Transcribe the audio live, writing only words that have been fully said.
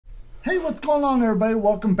Hey, what's going on everybody?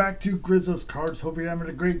 Welcome back to Grizzo's Cards. Hope you're having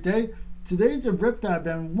a great day. Today's a rip that I've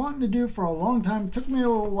been wanting to do for a long time. It took me a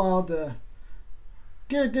little while to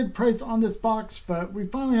get a good price on this box, but we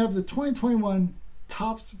finally have the 2021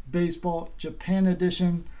 Topps Baseball Japan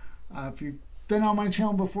Edition. If you've been on my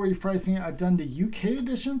channel before, you've probably seen it. I've done the UK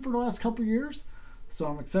edition for the last couple years, so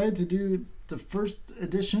I'm excited to do the first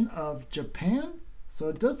edition of Japan. So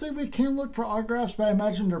it does say we can look for autographs, but I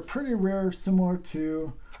imagine they're pretty rare, similar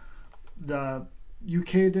to the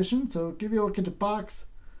UK edition. So give you a look at the box.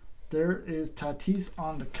 There is Tatis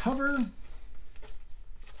on the cover.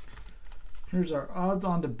 Here's our odds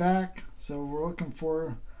on the back. So we're looking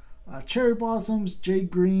for cherry blossoms,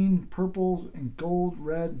 jade green, purples, and gold,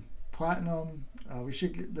 red, platinum. We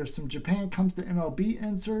should get, there's some Japan comes to MLB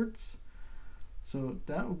inserts, so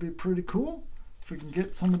that would be pretty cool if we can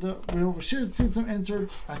get some of the. We should see some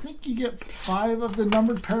inserts. I think you get 5 of the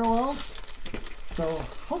numbered parallels. So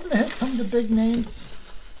hoping to hit some of the big names.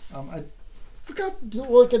 I forgot to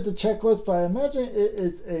look at the checklist, but I imagine it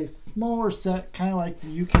is a smaller set, kind of like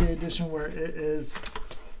the UK edition, where it is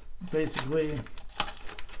basically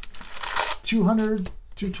 200,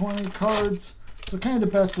 220 cards. So kind of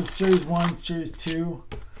the best of Series 1, Series 2.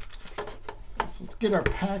 So let's get our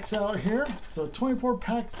packs out here. So 24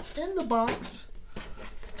 packs in the box.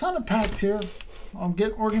 Ton of packs here. I'm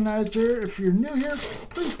getting organized here. If you're new here,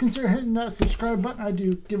 please consider hitting that subscribe button. I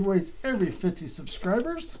do giveaways every 50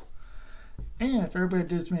 subscribers. And if everybody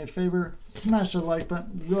does me a favor, smash the like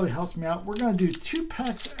button. It really helps me out. We're going to do 2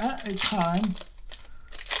 packs at a time.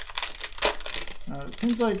 It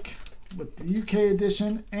seems like with the UK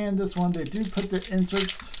edition and this one, they do put the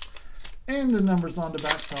inserts and the numbers on the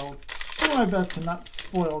back. So I'll do my best to not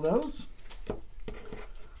spoil those.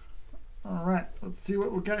 All right, let's see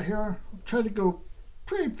what we got here. I'll try to go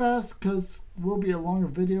pretty fast because it will be a longer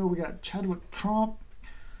video. We got Chadwick Tromp,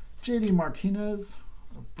 Jade Martinez,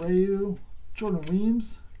 Abreu, Jordan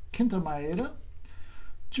Weems, Kenta Maeda,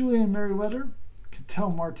 Julian Merriweather,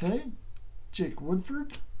 Ketel Marte, Jake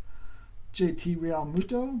Woodford, JT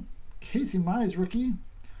Realmuto, Casey Mize rookie,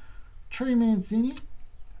 Trey Mancini,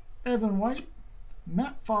 Evan White,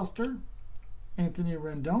 Matt Foster, Anthony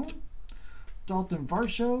Rendon, Dalton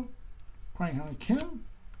Varsho, Kwang Hyun Kim,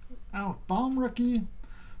 Alec Baum rookie,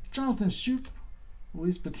 Jonathan Shoup,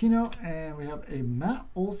 Luis Patino, and we have a Matt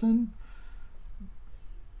Olson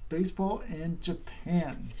baseball in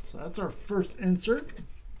Japan. So that's our first insert.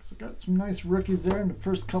 So got some nice rookies there in the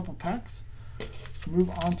first couple packs. Let's move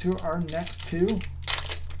on to our next 2.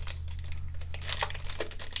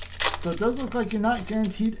 So it does look like you're not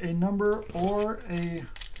guaranteed a number or a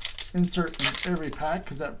insert in every pack,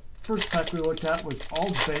 because that first pack we looked at was all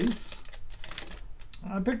base.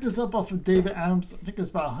 I picked this up off of David Adams. I think it was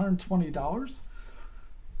about $120.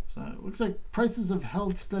 So it looks like prices have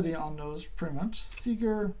held steady on those pretty much.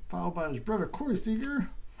 Seager, followed by his brother Corey Seager,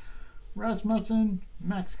 Rasmussen,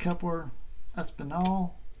 Max Kepler,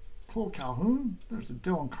 Espinal, Cole Calhoun. There's a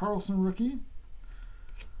Dylan Carlson rookie.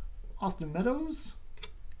 Austin Meadows,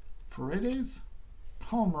 Paredes,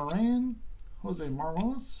 Colin Moran, Jose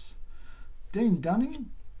Marmolis, Dane Dunning,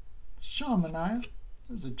 Sean Manaea.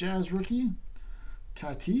 There's a Jazz rookie.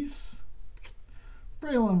 Tatis,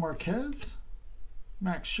 Braylon Marquez,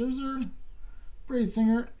 Max Scherzer, Bray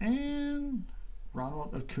Singer, and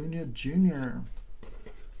Ronald Acuna Jr.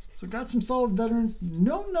 So got some solid veterans.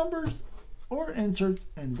 No numbers or inserts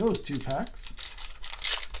in those 2 packs.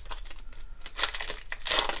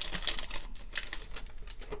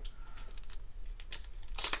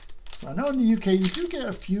 So I know in the UK you do get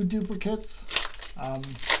a few duplicates. I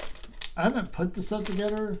haven't put the set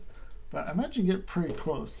together, but I imagine you get pretty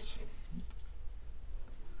close.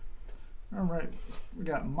 All right, we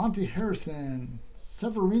got Monty Harrison,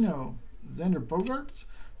 Severino, Xander Bogaerts.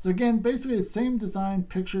 So again, basically the same design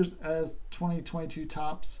pictures as 2022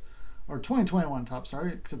 Topps, or 2021 Topps,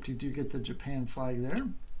 sorry, except you do get the Japan flag there.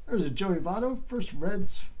 There's a Joey Votto, first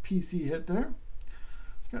Reds PC hit there.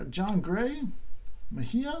 Got John Gray,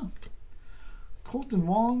 Mejia, Colton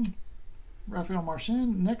Wong, Rafael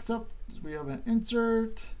Marchand. Next up, we have an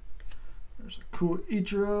insert. There's a cool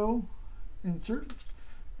Ichiro insert.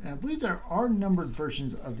 And I believe there are numbered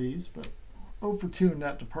versions of these, but 0 for 2 in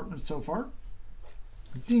that department so far.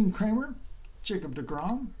 Dean Kramer, Jacob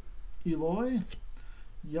deGrom, Eloy,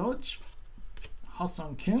 Yelich,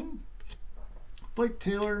 Ha-Seong Kim, Blake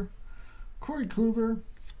Taylor, Corey Kluber,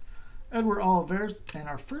 Edward Olivares, and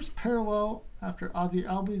our first parallel after Ozzie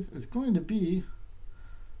Albies is going to be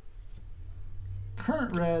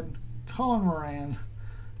current red Colin Moran.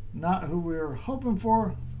 Not who we were hoping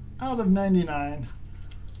for, out of 99.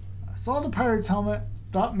 I saw the Pirates helmet,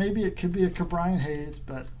 thought maybe it could be a Cabrian Hayes,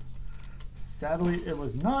 but Sadly, it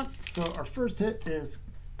was not. So our first hit is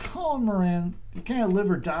Colin Moran. You kind of live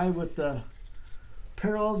or die with the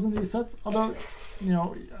parallels in these sets. Although, you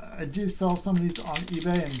know, I do sell some of these on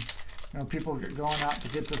eBay, and you know, people get going out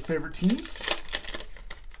to get their favorite teams.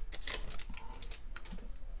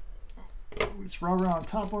 It's rubber on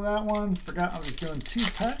top of that one. Forgot I was doing 2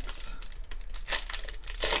 packs.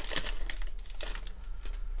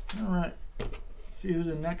 All right. See who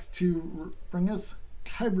the next 2 bring us.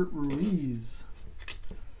 Hybrid Ruiz.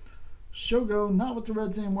 Shogo, not with the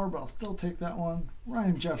Reds anymore, but I'll still take that one.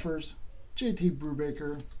 Ryan Jeffers, JT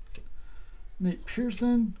Brubaker, Nate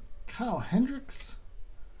Pearson, Kyle Hendricks,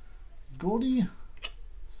 Goldie,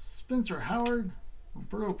 Spencer Howard,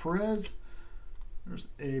 Roberto Perez. There's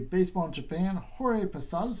a baseball in Japan, Jorge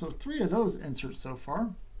Posada. So 3 of those inserts so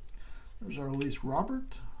far. There's our Elise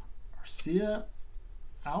Robert, Arcia,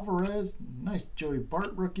 Alvarez, nice Joey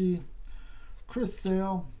Bart rookie, Chris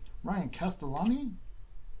Sale, Ryan Castellani,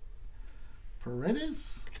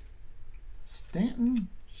 Paredes, Stanton,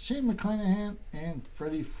 Shane McClanahan, and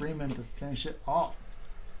Freddie Freeman to finish it off.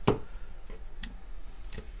 Let's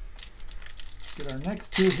get our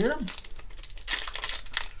next 2 here.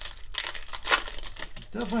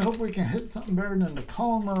 Definitely hope we can hit something better than the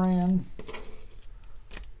Colin Moran.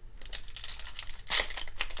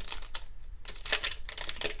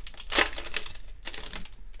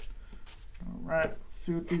 Alright, let's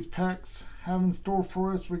see what these packs have in store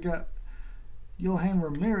for us. We got Johan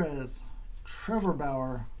Ramirez, Trevor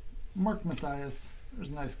Bauer, Mark Mathias.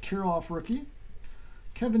 There's a nice Kirilloff rookie.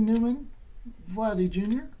 Kevin Newman, Vladdy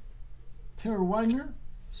Jr., Taylor Widener,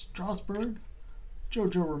 Strasburg,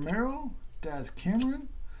 Jojo Romero, Daz Cameron,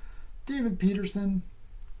 David Peterson,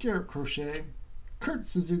 Garrett Crochet, Kurt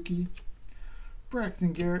Suzuki,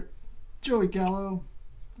 Braxton Garrett, Joey Gallo,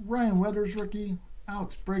 Ryan Weathers rookie,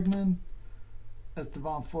 Alex Bregman,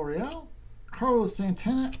 Esteban Florial, Carlos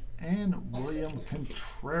Santana, and William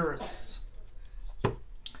Contreras. All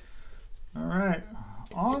right,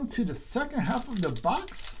 on to the second half of the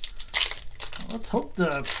box. Let's hope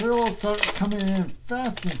the parallels start coming in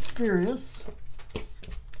fast and furious.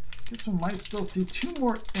 This one might still see 2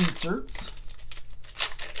 more inserts.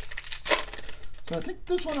 So I think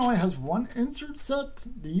this one only has 1 insert set.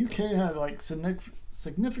 The UK had like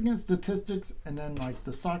significant statistics, and then like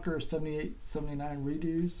the soccer 78, 79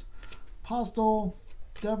 redos. Postal,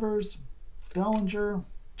 Devers, Bellinger,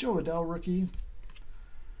 Joe Adele rookie,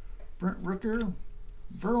 Brent Ricker,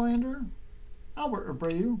 Verlander, Albert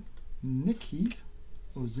Abreu, Nick Heath,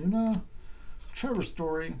 Ozuna, Trevor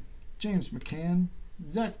Story, James McCann,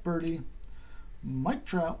 Zach Birdie, Mike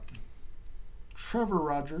Trout, Trevor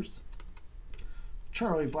Rogers,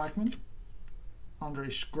 Charlie Blackmon, Andre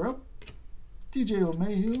Scrub, DJ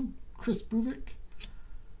LeMahieu, Chris Buvik,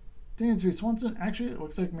 Dansby Swanson. Actually, it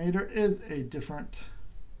looks like there is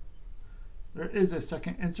a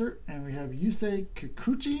second insert, and we have Yusei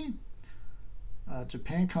Kikuchi.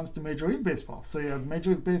 Japan comes to Major League Baseball. So you have Major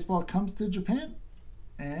League Baseball comes to Japan,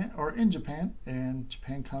 or in Japan, and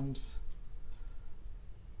Japan comes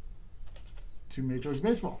to Major League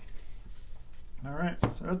Baseball. All right,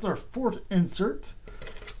 so that's our 4th insert.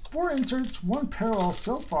 4 inserts, 1 parallel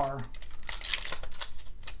so far.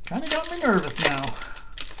 Kind of got me nervous now.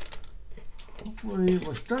 Hopefully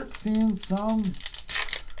we'll start seeing some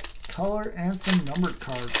color and some numbered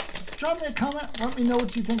cards. Drop me a comment. Let me know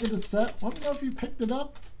what you think of this set. Let me know if you picked it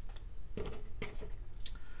up. There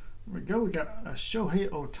we go. We got a Shohei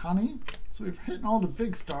Ohtani. So we've hit all the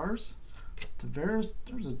big stars. Tavares.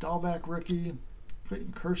 There's a Dahlback rookie.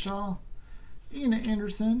 Clayton Kershaw. Ian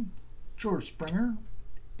Anderson. George Springer.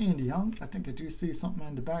 Andy Young. I think I do see something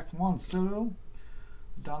in the back. Juan Soto.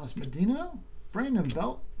 Adonis Medina. Brandon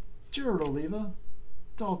Belt. Jared Oliva.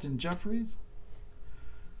 Dalton Jeffries.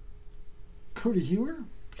 Cody Hewer.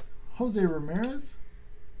 Jose Ramirez,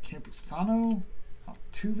 Campusano,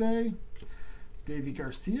 Altuve, Davey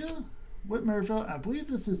Garcia, Whit Merrifield. I believe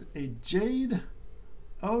this is a Jade.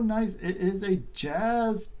 Oh, nice. It is a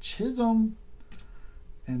Jazz Chisholm.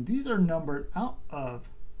 And these are numbered out of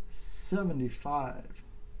 75.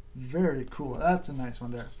 Very cool. That's a nice one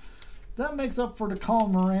there. That makes up for the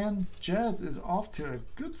Colin Moran. Jazz is off to a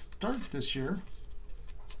good start this year.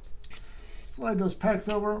 Slide those packs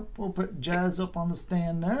over. We'll put Jazz up on the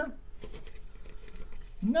stand there.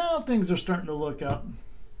 Now things are starting to look up.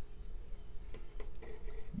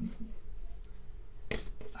 I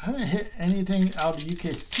haven't hit anything out of the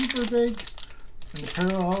UK super big in the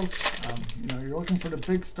parallels. You know, you're looking for the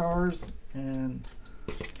big stars and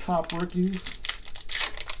top rookies.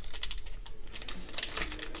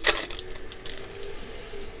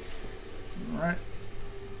 All right,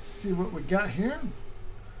 let's see what we got here.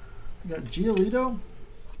 We got Giolito,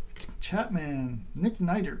 Chapman, Nick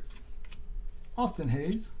Neidert, Austin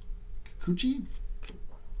Hayes, Kikuchi,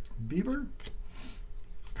 Bieber,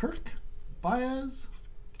 Kirk, Baez,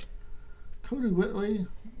 Cody Whitley.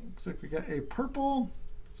 Looks like we got a purple.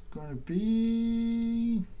 It's going to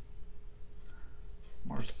be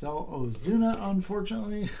Marcell Ozuna,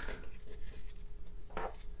 unfortunately.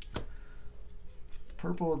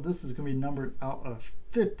 Purple, this is going to be numbered out of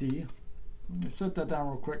 50. Let me set that down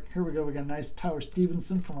real quick. Here we go. We got a nice Tyler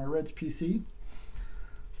Stevenson from our Reds PC.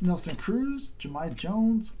 Nelson Cruz, Jahmai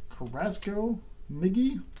Jones, Carrasco,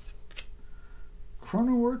 Miggy,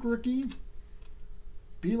 Cronenworth rookie,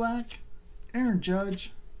 Belak, Aaron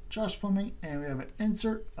Judge, Josh Fleming, and we have an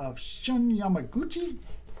insert of Shun Yamaguchi.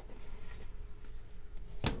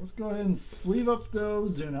 So let's go ahead and sleeve up the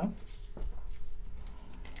Ozuna.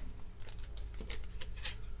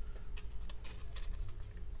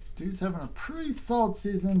 Dude's having a pretty solid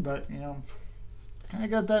season, but you know, kind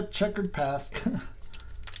of got that checkered past.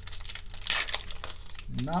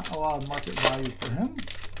 Not a lot of market value for him.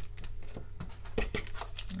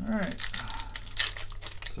 All right,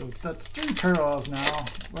 so that's 3 parallels now.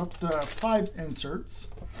 We're up to 5 inserts.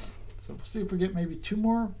 So we'll see if we get maybe 2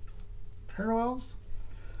 more parallels.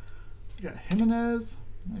 We got Jimenez,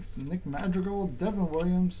 next Nick Madrigal, Devin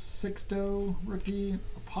Williams, Sixto rookie,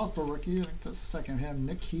 Apostle rookie, I think that's second him,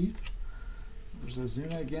 Nick Heath. There's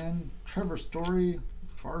Ozuna again, Trevor Story,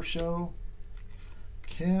 Varsho,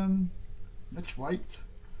 Kim, Mitch White,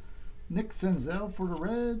 Nick Senzel for the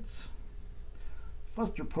Reds,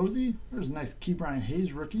 Buster Posey. There's a nice Ke'Bryan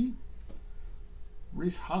Hayes rookie,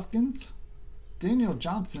 Reese Hoskins, Daniel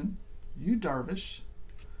Johnson, Yu Darvish,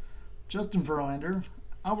 Justin Verlander,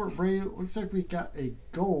 Albert Bray. Looks like we got a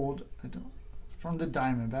gold from the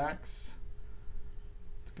Diamondbacks.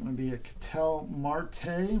 It's going to be a Ketel Marte.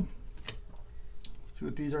 Let's see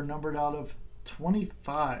what these are numbered out of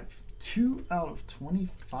 25. 2 out of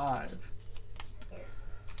 25.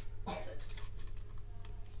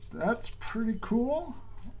 That's pretty cool.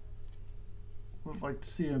 Would like to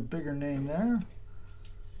see a bigger name there.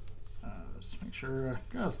 Just make sure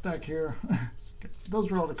I got a stack here.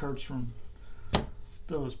 Those were all the cards from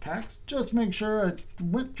those packs. Just make sure I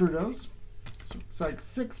went through those. So it's like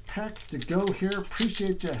 6 packs to go here.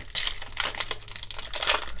 Appreciate you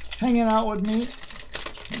hanging out with me.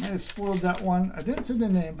 I may have spoiled that one. I didn't see the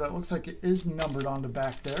name, but it looks like it is numbered on the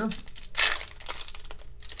back there.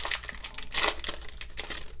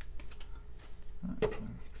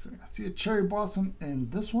 I see a cherry blossom in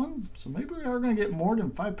this one, so maybe we are going to get more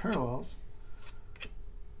than 5 parallels.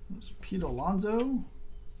 There's Pete Alonso,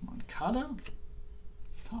 Moncada,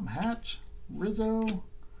 Tom Hatch, Rizzo,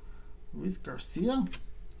 Luis Garcia,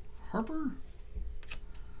 Harper,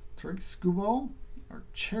 Tarek Skubal. Our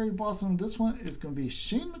cherry blossom in this one is going to be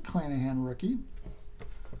Shane McClanahan rookie.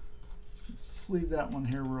 Let's sleeve that one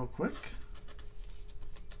here real quick.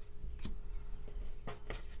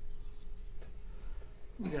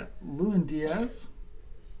 We got Lewin Diaz,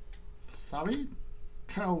 Sabi,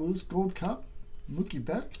 Kyle Lewis Gold Cup, Mookie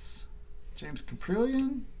Betts, James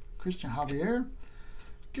Caprillion, Christian Javier,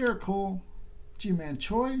 Garrett Cole, G-Man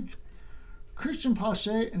Choi, Christian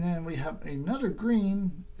Pache, and then we have another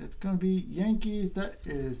green. It's going to be Yankees. That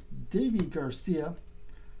is Davy Garcia.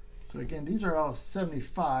 So again, these are all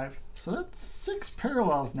 75. So that's 6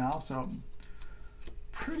 parallels now. So I'm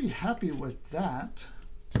pretty happy with that.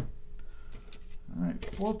 All right,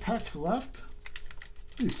 4 packs left.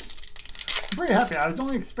 Jeez. I'm pretty happy. I was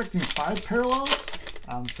only expecting 5 parallels.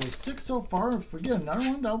 So 6 so far. If we get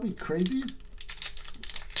another one, that'll be crazy.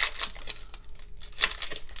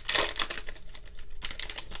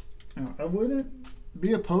 You know, I wouldn't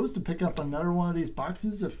be opposed to pick up another one of these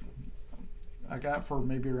boxes if I got for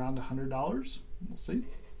maybe around $100. We'll see.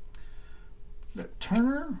 We got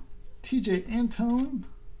Turner, TJ Antone,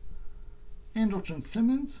 Andrelton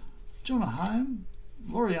Simmons, Jonah Heim,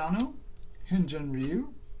 Laureano, Hyunjin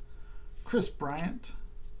Ryu, Chris Bryant,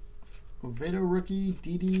 Oviedo rookie,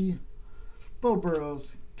 Didi, Bo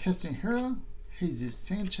Burrows, Keston Hiura, Jesus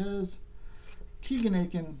Sanchez, Keegan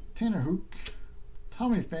Aiken, Tanner Hook,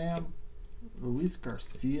 Tommy Pham, Luis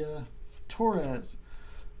Garcia, Torres,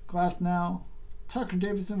 Glass Now, Tucker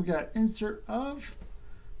Davidson. We got insert of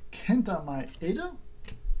Kenta Maeda.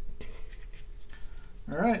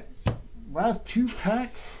 All right, last 2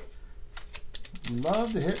 packs.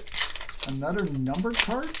 Love to hit another numbered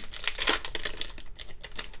card.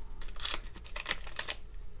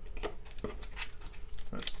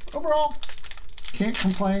 But overall, can't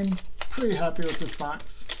complain. Pretty happy with this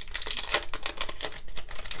box.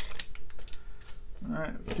 All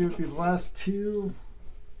right, let's see what these last 2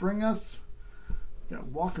 bring us. Got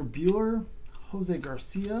Walker Buehler, Jose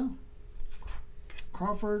Garcia,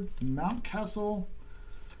 Crawford, Mountcastle,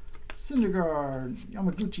 Syndergaard,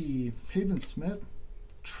 Yamaguchi, Pavin Smith,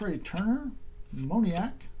 Trey Turner,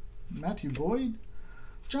 Moniak, Matthew Boyd,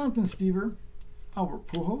 Jonathan Stever, Albert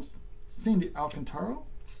Pujols, Sandy Alcantara,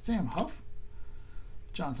 Sam Huff,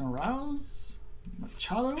 Jonathan Rouse,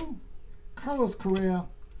 Machado, Carlos Correa,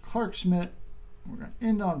 Clark Schmidt. We're going to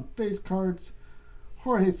end on base cards,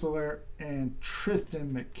 Jorge Soler, and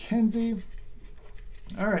Tristan McKenzie.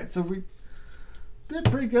 All right, so we did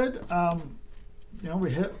pretty good. You know,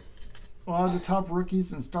 we hit a lot of the top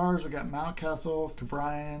rookies and stars. We got Mountcastle,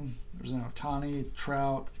 Cabrian, there's an Ohtani,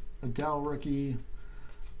 Trout, Adele rookie,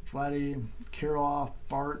 Vladdy, Kirilloff,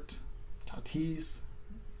 Bart, Tatis,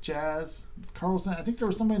 Jazz, Carlson. I think there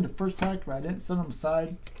was somebody in the first pack, but I didn't set them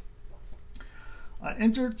aside.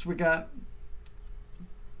 Inserts, we got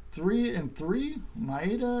 3 and 3,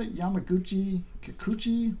 Maeda, Yamaguchi,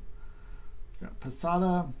 Kikuchi, got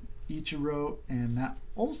Posada, Ichiro, and Matt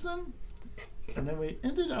Olson. And then we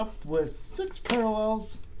ended up with 6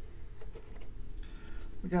 parallels.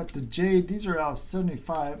 We got the Jade, these are out of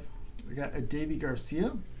 75. We got a Davy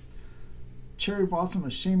Garcia, Cherry Blossom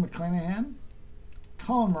of Shane McClanahan,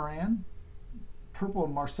 Colin Moran, purple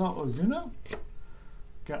of Marcell Ozuna.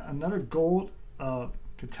 Got another gold of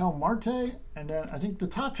Ketel Marte, and then I think the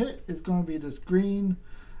top hit is going to be this green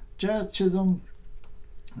Jazz Chisholm,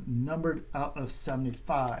 numbered out of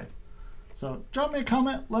 75. So drop me a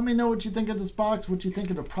comment, let me know what you think of this box, what you think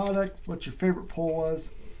of the product, what your favorite pull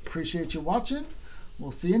was. Appreciate you watching.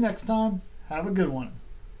 We'll see you next time. Have a good one.